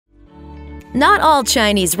Not all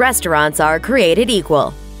Chinese restaurants are created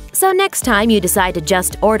equal. So next time you decide to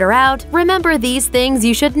just order out, remember these things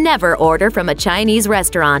you should never order from a Chinese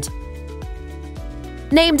restaurant.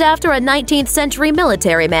 Named after a 19th century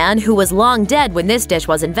military man who was long dead when this dish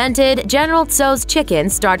was invented, General Tso's chicken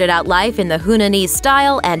started out life in the Hunanese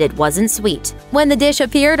style and it wasn't sweet. When the dish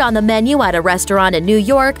appeared on the menu at a restaurant in New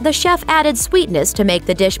York, the chef added sweetness to make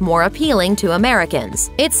the dish more appealing to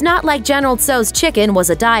Americans. It's not like General Tso's chicken was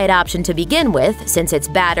a diet option to begin with, since it's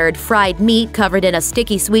battered, fried meat covered in a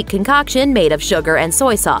sticky sweet concoction made of sugar and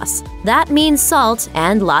soy sauce. That means salt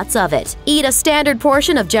and lots of it. Eat a standard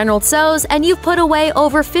portion of General Tso's and you've put away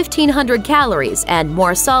over 1,500 calories and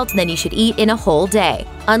more salt than you should eat in a whole day.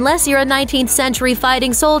 Unless you're a 19th century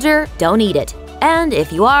fighting soldier, don't eat it. And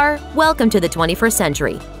if you are, welcome to the 21st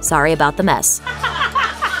century. Sorry about the mess.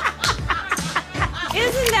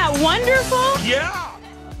 Isn't that wonderful? Yeah!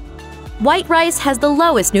 White rice has the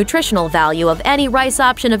lowest nutritional value of any rice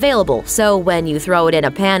option available, so when you throw it in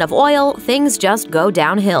a pan of oil, things just go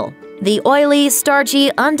downhill. The oily, starchy,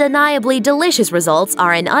 undeniably delicious results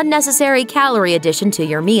are an unnecessary calorie addition to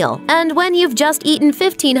your meal. And when you've just eaten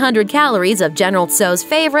 1,500 calories of General Tso's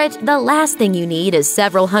favorite, the last thing you need is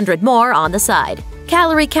several hundred more on the side.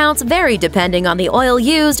 Calorie counts vary depending on the oil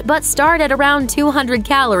used, but start at around 200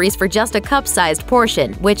 calories for just a cup-sized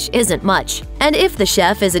portion, which isn't much. And if the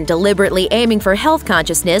chef isn't deliberately aiming for health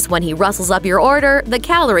consciousness when he rustles up your order, the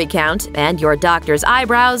calorie count and your doctor's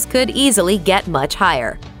eyebrows could easily get much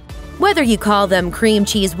higher. Whether you call them cream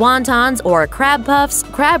cheese wontons or crab puffs,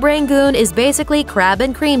 crab rangoon is basically crab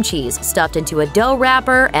and cream cheese stuffed into a dough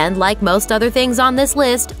wrapper and, like most other things on this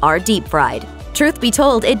list, are deep fried. Truth be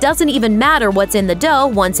told, it doesn't even matter what's in the dough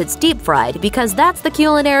once it's deep fried because that's the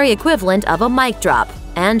culinary equivalent of a mic drop,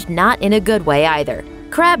 and not in a good way either.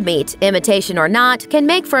 Crab meat, imitation or not, can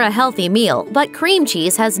make for a healthy meal, but cream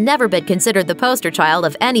cheese has never been considered the poster child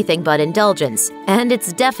of anything but indulgence, and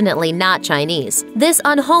it's definitely not Chinese. This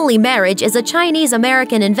unholy marriage is a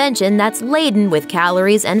Chinese-American invention that's laden with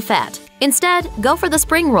calories and fat. Instead, go for the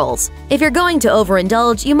spring rolls. If you're going to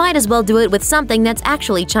overindulge, you might as well do it with something that's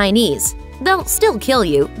actually Chinese. They'll still kill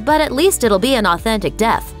you, but at least it'll be an authentic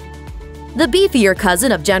death. The beefier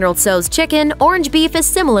cousin of General Tso's chicken, orange beef is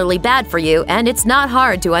similarly bad for you, and it's not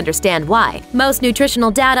hard to understand why. Most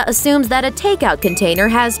nutritional data assumes that a takeout container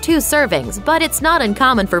has 2 servings, but it's not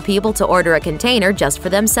uncommon for people to order a container just for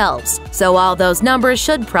themselves. So all those numbers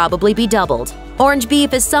should probably be doubled. Orange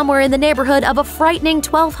beef is somewhere in the neighborhood of a frightening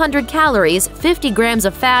 1,200 calories, 50 grams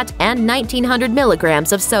of fat, and 1,900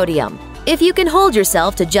 milligrams of sodium. If you can hold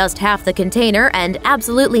yourself to just half the container and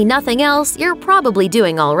absolutely nothing else, you're probably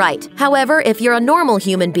doing all right. However, if you're a normal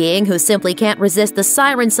human being who simply can't resist the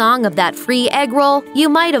siren song of that free egg roll, you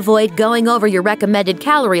might avoid going over your recommended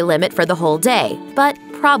calorie limit for the whole day, but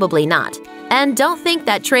probably not. And don't think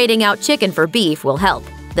that trading out chicken for beef will help.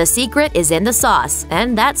 The secret is in the sauce,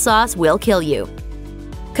 and that sauce will kill you.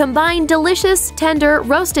 Combine delicious, tender,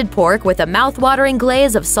 roasted pork with a mouth-watering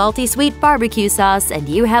glaze of salty sweet barbecue sauce and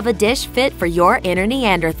you have a dish fit for your inner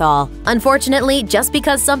Neanderthal. Unfortunately, just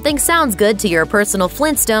because something sounds good to your personal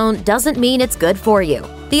Flintstone doesn't mean it's good for you.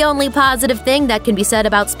 The only positive thing that can be said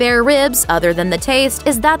about spare ribs, other than the taste,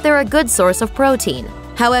 is that they're a good source of protein.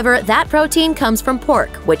 However, that protein comes from pork,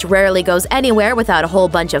 which rarely goes anywhere without a whole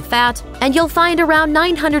bunch of fat, and you'll find around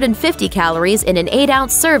 950 calories in an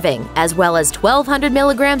 8-ounce serving, as well as 1,200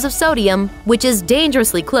 milligrams of sodium, which is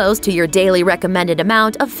dangerously close to your daily recommended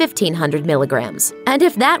amount of 1,500 milligrams. And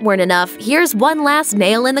if that weren't enough, here's one last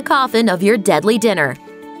nail in the coffin of your deadly dinner.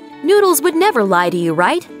 Noodles would never lie to you,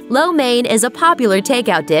 right? Lo mein is a popular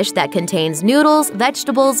takeout dish that contains noodles,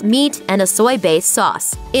 vegetables, meat, and a soy-based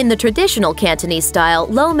sauce. In the traditional Cantonese style,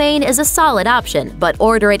 lo mein is a solid option, but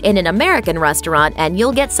order it in an American restaurant and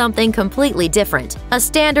you'll get something completely different. A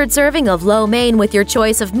standard serving of lo mein with your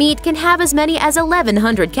choice of meat can have as many as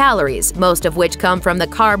 1,100 calories, most of which come from the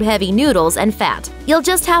carb-heavy noodles and fat. You'll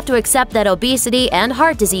just have to accept that obesity and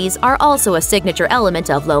heart disease are also a signature element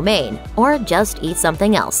of lo mein, or just eat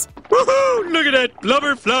something else. Woohoo! Look at that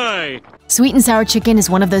blubber fly! Sweet and sour chicken is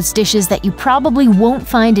one of those dishes that you probably won't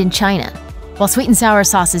find in China. While sweet and sour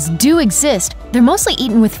sauces do exist, they're mostly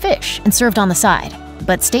eaten with fish and served on the side.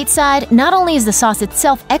 But stateside, not only is the sauce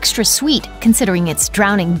itself extra sweet, considering it's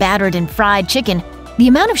drowning battered and fried chicken, the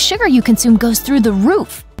amount of sugar you consume goes through the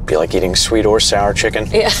roof. Be like eating sweet or sour chicken.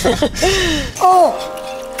 Yeah.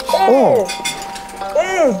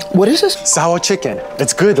 What is this? Sour chicken.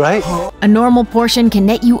 It's good, right? A normal portion can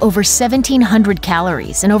net you over 1,700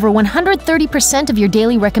 calories and over 130% of your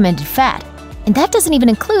daily recommended fat. And that doesn't even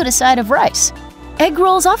include a side of rice. Egg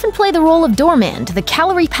rolls often play the role of doorman to the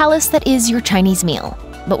calorie palace that is your Chinese meal.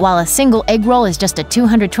 But while a single egg roll is just a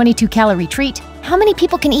 222-calorie treat, how many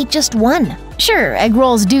people can eat just one? Sure, egg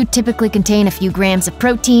rolls do typically contain a few grams of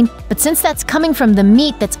protein, but since that's coming from the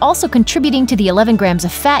meat that's also contributing to the 11 grams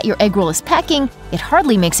of fat your egg roll is packing, it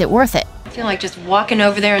hardly makes it worth it. I feel like just walking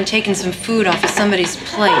over there and taking some food off of somebody's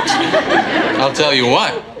plate. I'll tell you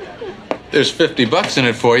what, there's $50 in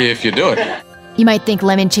it for you if you do it. You might think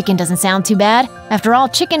lemon chicken doesn't sound too bad. After all,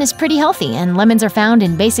 chicken is pretty healthy, and lemons are found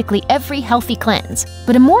in basically every healthy cleanse.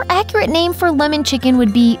 But a more accurate name for lemon chicken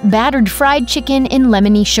would be battered fried chicken in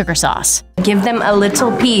lemony sugar sauce. Give them a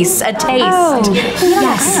little piece, a taste. Oh,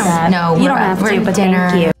 yes. No, you don't have to, but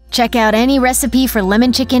thank you. Check out any recipe for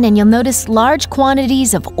lemon chicken and you'll notice large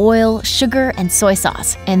quantities of oil, sugar, and soy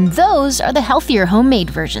sauce. And those are the healthier homemade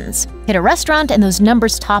versions. Hit a restaurant and those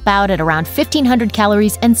numbers top out at around 1,500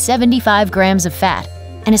 calories and 75 grams of fat.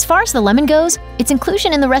 And as far as the lemon goes, its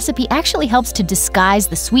inclusion in the recipe actually helps to disguise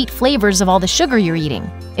the sweet flavors of all the sugar you're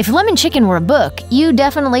eating. If lemon chicken were a book, you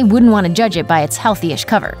definitely wouldn't want to judge it by its healthy-ish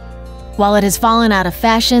cover. While it has fallen out of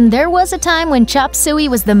fashion, there was a time when chop suey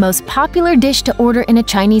was the most popular dish to order in a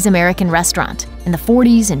Chinese-American restaurant. In the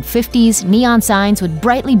 40s and 50s, neon signs would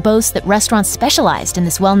brightly boast that restaurants specialized in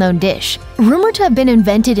this well-known dish. Rumored to have been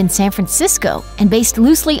invented in San Francisco and based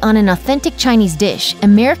loosely on an authentic Chinese dish,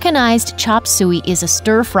 Americanized chop suey is a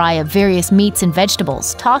stir-fry of various meats and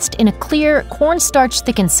vegetables tossed in a clear,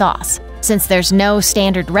 cornstarch-thickened sauce. Since there's no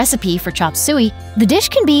standard recipe for chop suey, the dish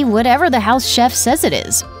can be whatever the house chef says it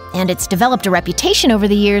is. And it's developed a reputation over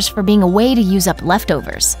the years for being a way to use up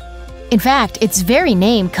leftovers. In fact, its very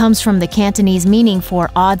name comes from the Cantonese meaning for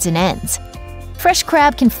odds and ends. Fresh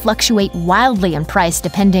crab can fluctuate wildly in price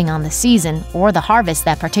depending on the season or the harvest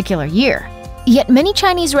that particular year. Yet many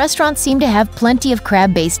Chinese restaurants seem to have plenty of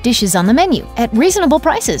crab-based dishes on the menu at reasonable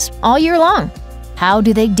prices all year long. How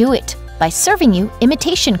do they do it? By serving you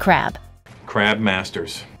imitation crab. Crab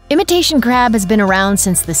masters. Imitation crab has been around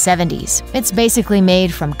since the 70s. It's basically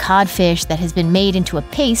made from codfish that has been made into a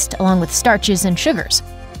paste along with starches and sugars.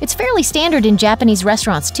 It's fairly standard in Japanese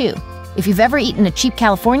restaurants too. If you've ever eaten a cheap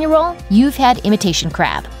California roll, you've had imitation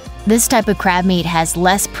crab. This type of crab meat has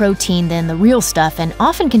less protein than the real stuff and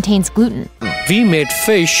often contains gluten. We made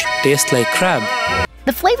fish taste like crab.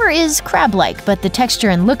 The flavor is crab-like, but the texture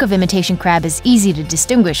and look of imitation crab is easy to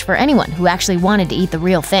distinguish for anyone who actually wanted to eat the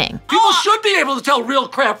real thing. People should be able to tell real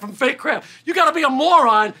crab from fake crab. You gotta be a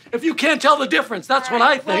moron if you can't tell the difference. That's what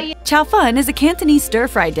I think. Chow fun is a Cantonese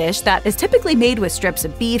stir-fry dish that is typically made with strips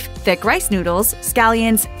of beef, thick rice noodles,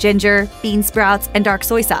 scallions, ginger, bean sprouts, and dark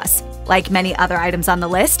soy sauce. Like many other items on the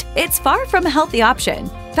list, it's far from a healthy option.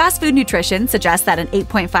 Fast food nutrition suggests that an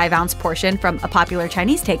 8.5-ounce portion from a popular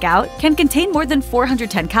Chinese takeout can contain more than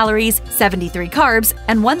 410 calories, 73 carbs,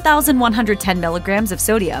 and 1,110 milligrams of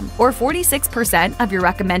sodium, or 46% of your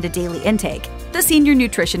recommended daily intake. The senior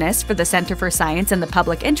nutritionist for the Center for Science and the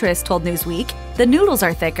Public Interest told Newsweek, "The noodles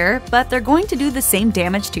are thicker, but they're going to do the same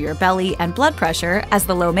damage to your belly and blood pressure as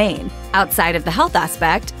the lo mein." Outside of the health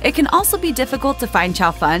aspect, it can also be difficult to find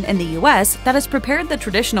chow fun in the US that is prepared the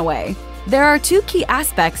traditional way. There are two key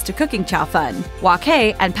aspects to cooking chow fun: wok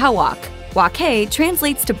hei and pao wok. Wok hei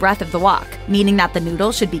translates to breath of the wok, meaning that the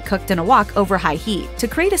noodles should be cooked in a wok over high heat to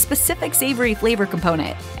create a specific savory flavor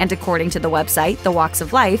component. And according to the website The Woks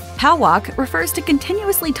of Life, pao wok refers to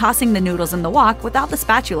continuously tossing the noodles in the wok without the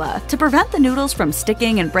spatula to prevent the noodles from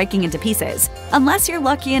sticking and breaking into pieces. Unless you're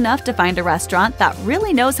lucky enough to find a restaurant that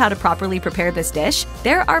really knows how to properly prepare this dish,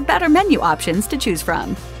 there are better menu options to choose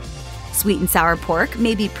from. Sweet and sour pork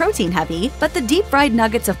may be protein-heavy, but the deep-fried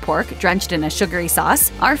nuggets of pork drenched in a sugary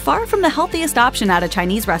sauce are far from the healthiest option at a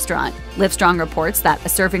Chinese restaurant. Livestrong reports that a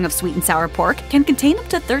serving of sweet and sour pork can contain up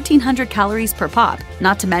to 1,300 calories per pop,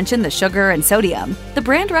 not to mention the sugar and sodium. The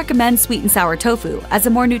brand recommends sweet and sour tofu as a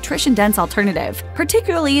more nutrition-dense alternative,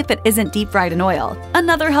 particularly if it isn't deep-fried in oil.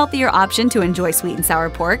 Another healthier option to enjoy sweet and sour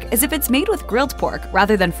pork is if it's made with grilled pork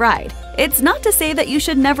rather than fried. It's not to say that you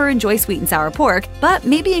should never enjoy sweet and sour pork, but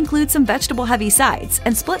maybe include some vegetable-heavy sides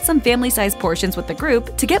and split some family-sized portions with the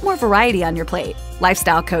group to get more variety on your plate.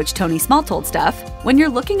 Lifestyle coach Tony Small told Stuff, "When you're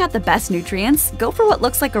looking at the best nutrients, go for what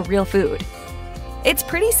looks like a real food." It's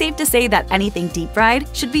pretty safe to say that anything deep-fried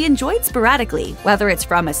should be enjoyed sporadically, whether it's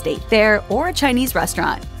from a state fair or a Chinese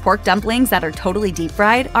restaurant. Pork dumplings that are totally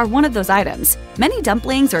deep-fried are one of those items. Many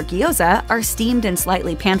dumplings or gyoza are steamed and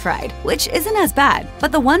slightly pan-fried, which isn't as bad,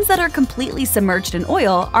 but the ones that are completely submerged in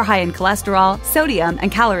oil are high in cholesterol, sodium,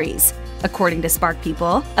 and calories. According to Spark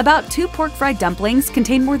People, about 2 pork-fried dumplings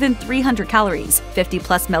contain more than 300 calories,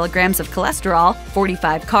 50+ milligrams of cholesterol,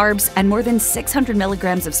 45 carbs, and more than 600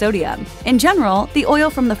 milligrams of sodium. In general, the oil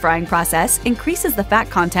from the frying process increases the fat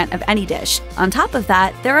content of any dish. On top of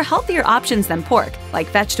that, there are healthier options than pork, like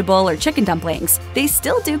vegetable or chicken dumplings. They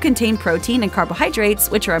still do contain protein and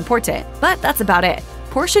carbohydrates, which are important, but that's about it.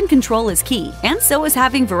 Portion control is key, and so is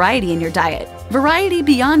having variety in your diet. Variety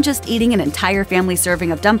beyond just eating an entire family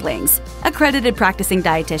serving of dumplings. Accredited practicing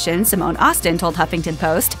dietitian Simone Austin told Huffington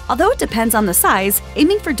Post, although it depends on the size,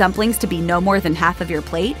 aiming for dumplings to be no more than half of your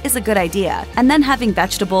plate is a good idea, and then having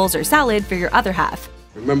vegetables or salad for your other half.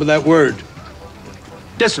 Remember that word.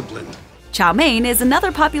 Discipline. Chow mein is another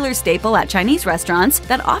popular staple at Chinese restaurants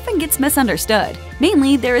that often gets misunderstood.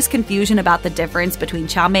 Mainly, there is confusion about the difference between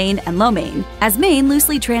chow mein and lo mein, as mein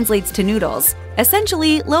loosely translates to noodles.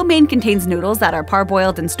 Essentially, lo mein contains noodles that are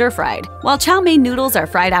parboiled and stir-fried, while chow mein noodles are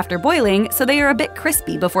fried after boiling, so they are a bit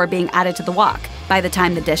crispy before being added to the wok. By the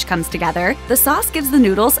time the dish comes together, the sauce gives the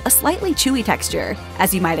noodles a slightly chewy texture.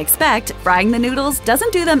 As you might expect, frying the noodles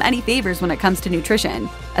doesn't do them any favors when it comes to nutrition.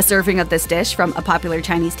 A serving of this dish from a popular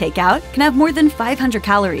Chinese takeout can have more than 500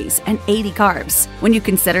 calories and 80 carbs. When you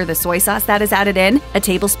consider the soy sauce that is added in, a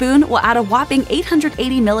tablespoon will add a whopping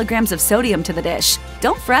 880 milligrams of sodium to the dish.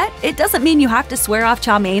 Don't fret, it doesn't mean you have to swear off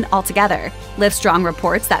chow mein altogether. Livestrong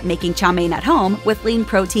reports that making chow mein at home with lean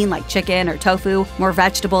protein like chicken or tofu, more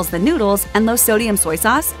vegetables than noodles, and low sodium soy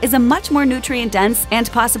sauce is a much more nutrient-dense and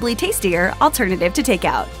possibly tastier alternative to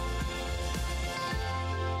takeout.